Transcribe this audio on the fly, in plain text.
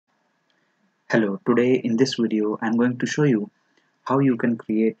Hello, today in this video I'm going to show you how you can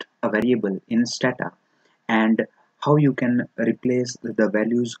create a variable in STATA and how you can replace the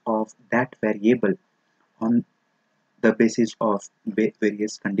values of that variable on the basis of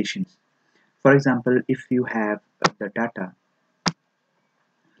various conditions. For example, if you have the data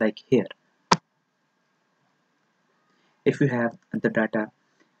like here, if you have the data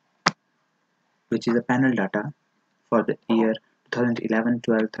which is a panel data for the year 2011,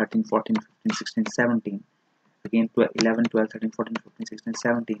 12, 13, 14, 15, 16, 17, again 11, 12, 13, 14, 15, 16,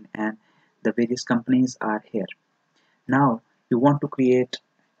 17, and the various companies are here. Now you want to create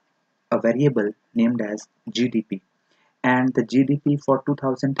a variable named as GDP, and the GDP for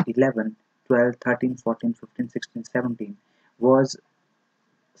 2011, 12, 13, 14, 15, 16, 17 was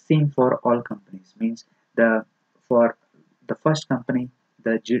same for all companies. Means the for the first company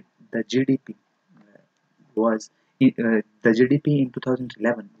the GDP was the GDP in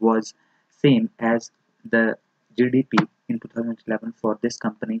 2011 was same as the GDP in 2011 for this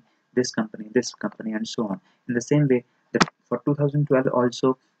company, this company, this company, and so on. In the same way, for 2012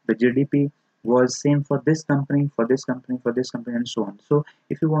 also the GDP was same for this company, for this company, for this company, and so on. So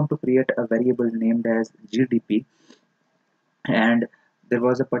if you want to create a variable named as GDP, and there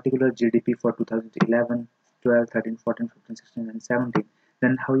was a particular GDP for 2011, 12, 13, 14, 15, 16, and 17,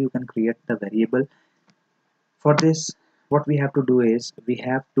 then how you can create the variable? For this, what we have to do is we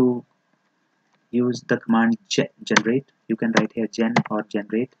have to use the command generate. You can write here gen or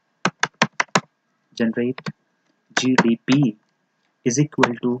generate GDP is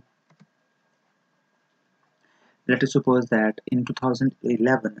equal to, let us suppose that in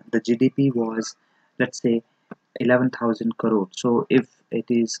 2011 the GDP was, let's say, 11,000 crore. So if it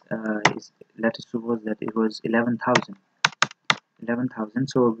is, let us suppose that it was 11,000.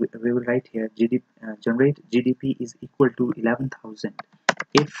 So we will write here generate GDP is equal to 11,000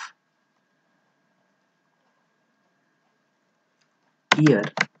 if year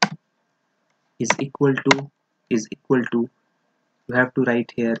is equal to, you have to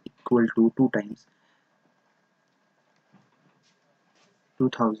write here equal to 2 times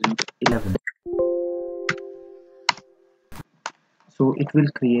 2011. So it will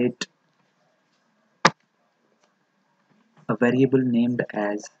create a variable named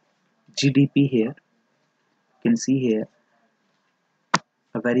as GDP here. You can see here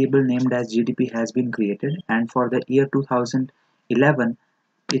a variable named as GDP has been created, and for the year 2011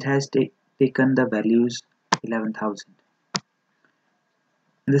 it has taken the values 11,000.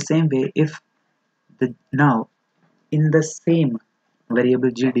 In the same way, if now in the same variable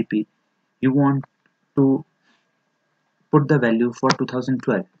GDP you want to put the value for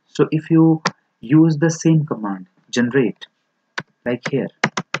 2012, so if you use the same command generate, like here,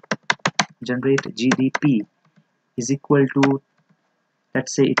 generate GDP is equal to,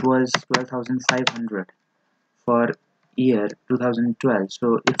 let's say it was 12,500 for year 2012.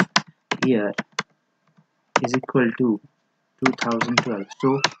 So if year is equal to 2012,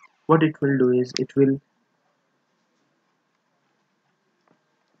 so what it will do is it will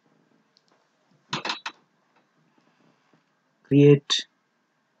create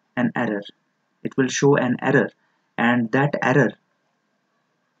an error. It will show an error, and that error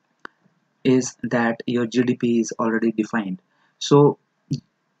is that your GDP is already defined. So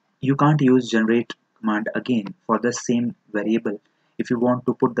you can't use generate command again for the same variable if you want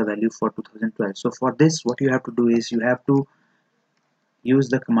to put the value for 2012. So for this, what you have to do is you have to use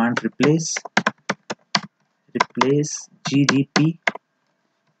the command replace GDP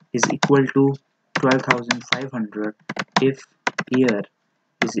is equal to 12,500 if year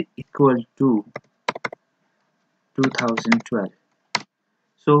is equal to 2012.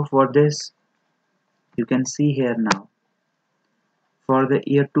 So for this, you can see here now, for the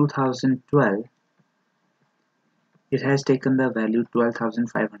year 2012 it has taken the value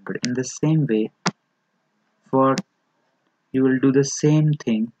 12,500. In the same way, for you will do the same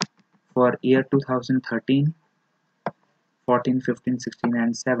thing for year 2013, 14, 15, 16,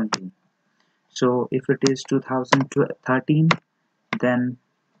 and 17. So if it is 2013, then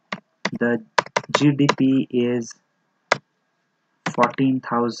the GDP is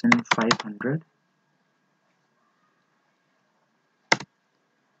 14,500.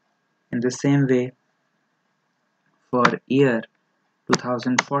 In the same way, for year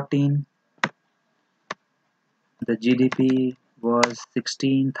 2014, the GDP was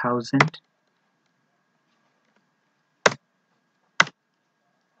 16,000.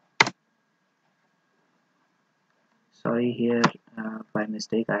 Sorry, here by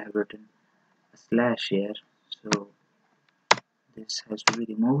mistake I have written a slash here, so this has to be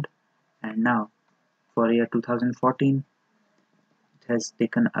removed. And now for year 2014 it has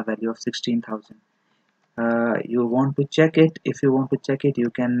taken a value of 16,000. You want to check it. If you want to check it, you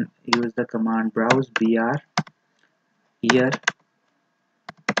can use the command browse br year,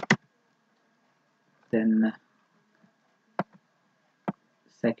 then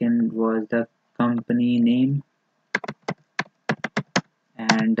second was the company name,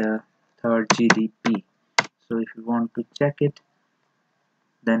 and third GDP. So if you want to check it,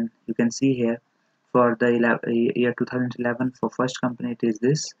 then you can see here for the year 2011 for first company it is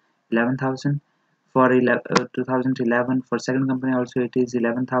this 11,000. For 2011 for second company also it is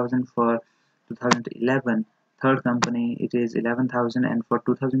 11,000. For 2011 third company it is 11,000, and for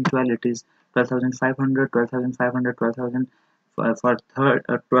 2012 it is 12,500, 12,500, 12,000. For third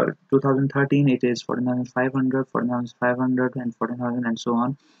 2013 it is 14,500, 14,500, and 14,000, and so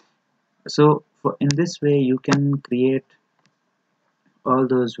on. So in this way you can create all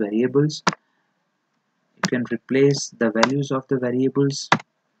those variables. You can replace the values of the variables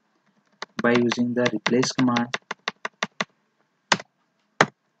by using the replace command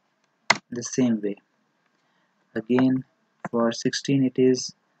the same way. Again, for 16 it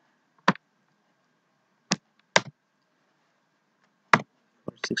is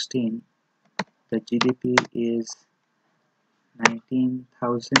for 16 the GDP is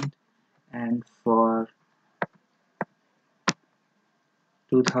 19,000, and for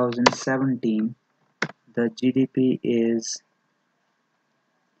 2017 the GDP is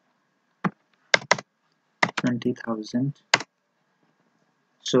 20,000.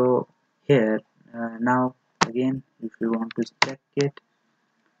 So here now again, if you want to check it,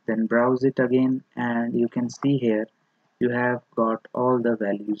 then browse it again, and you can see here you have got all the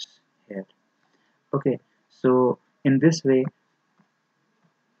values here. Okay, so in this way,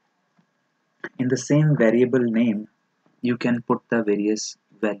 in the same variable name, you can put the various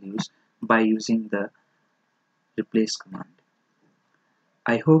values by using the replace command.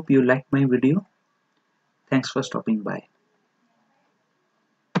 I hope you liked my video. Thanks for stopping by.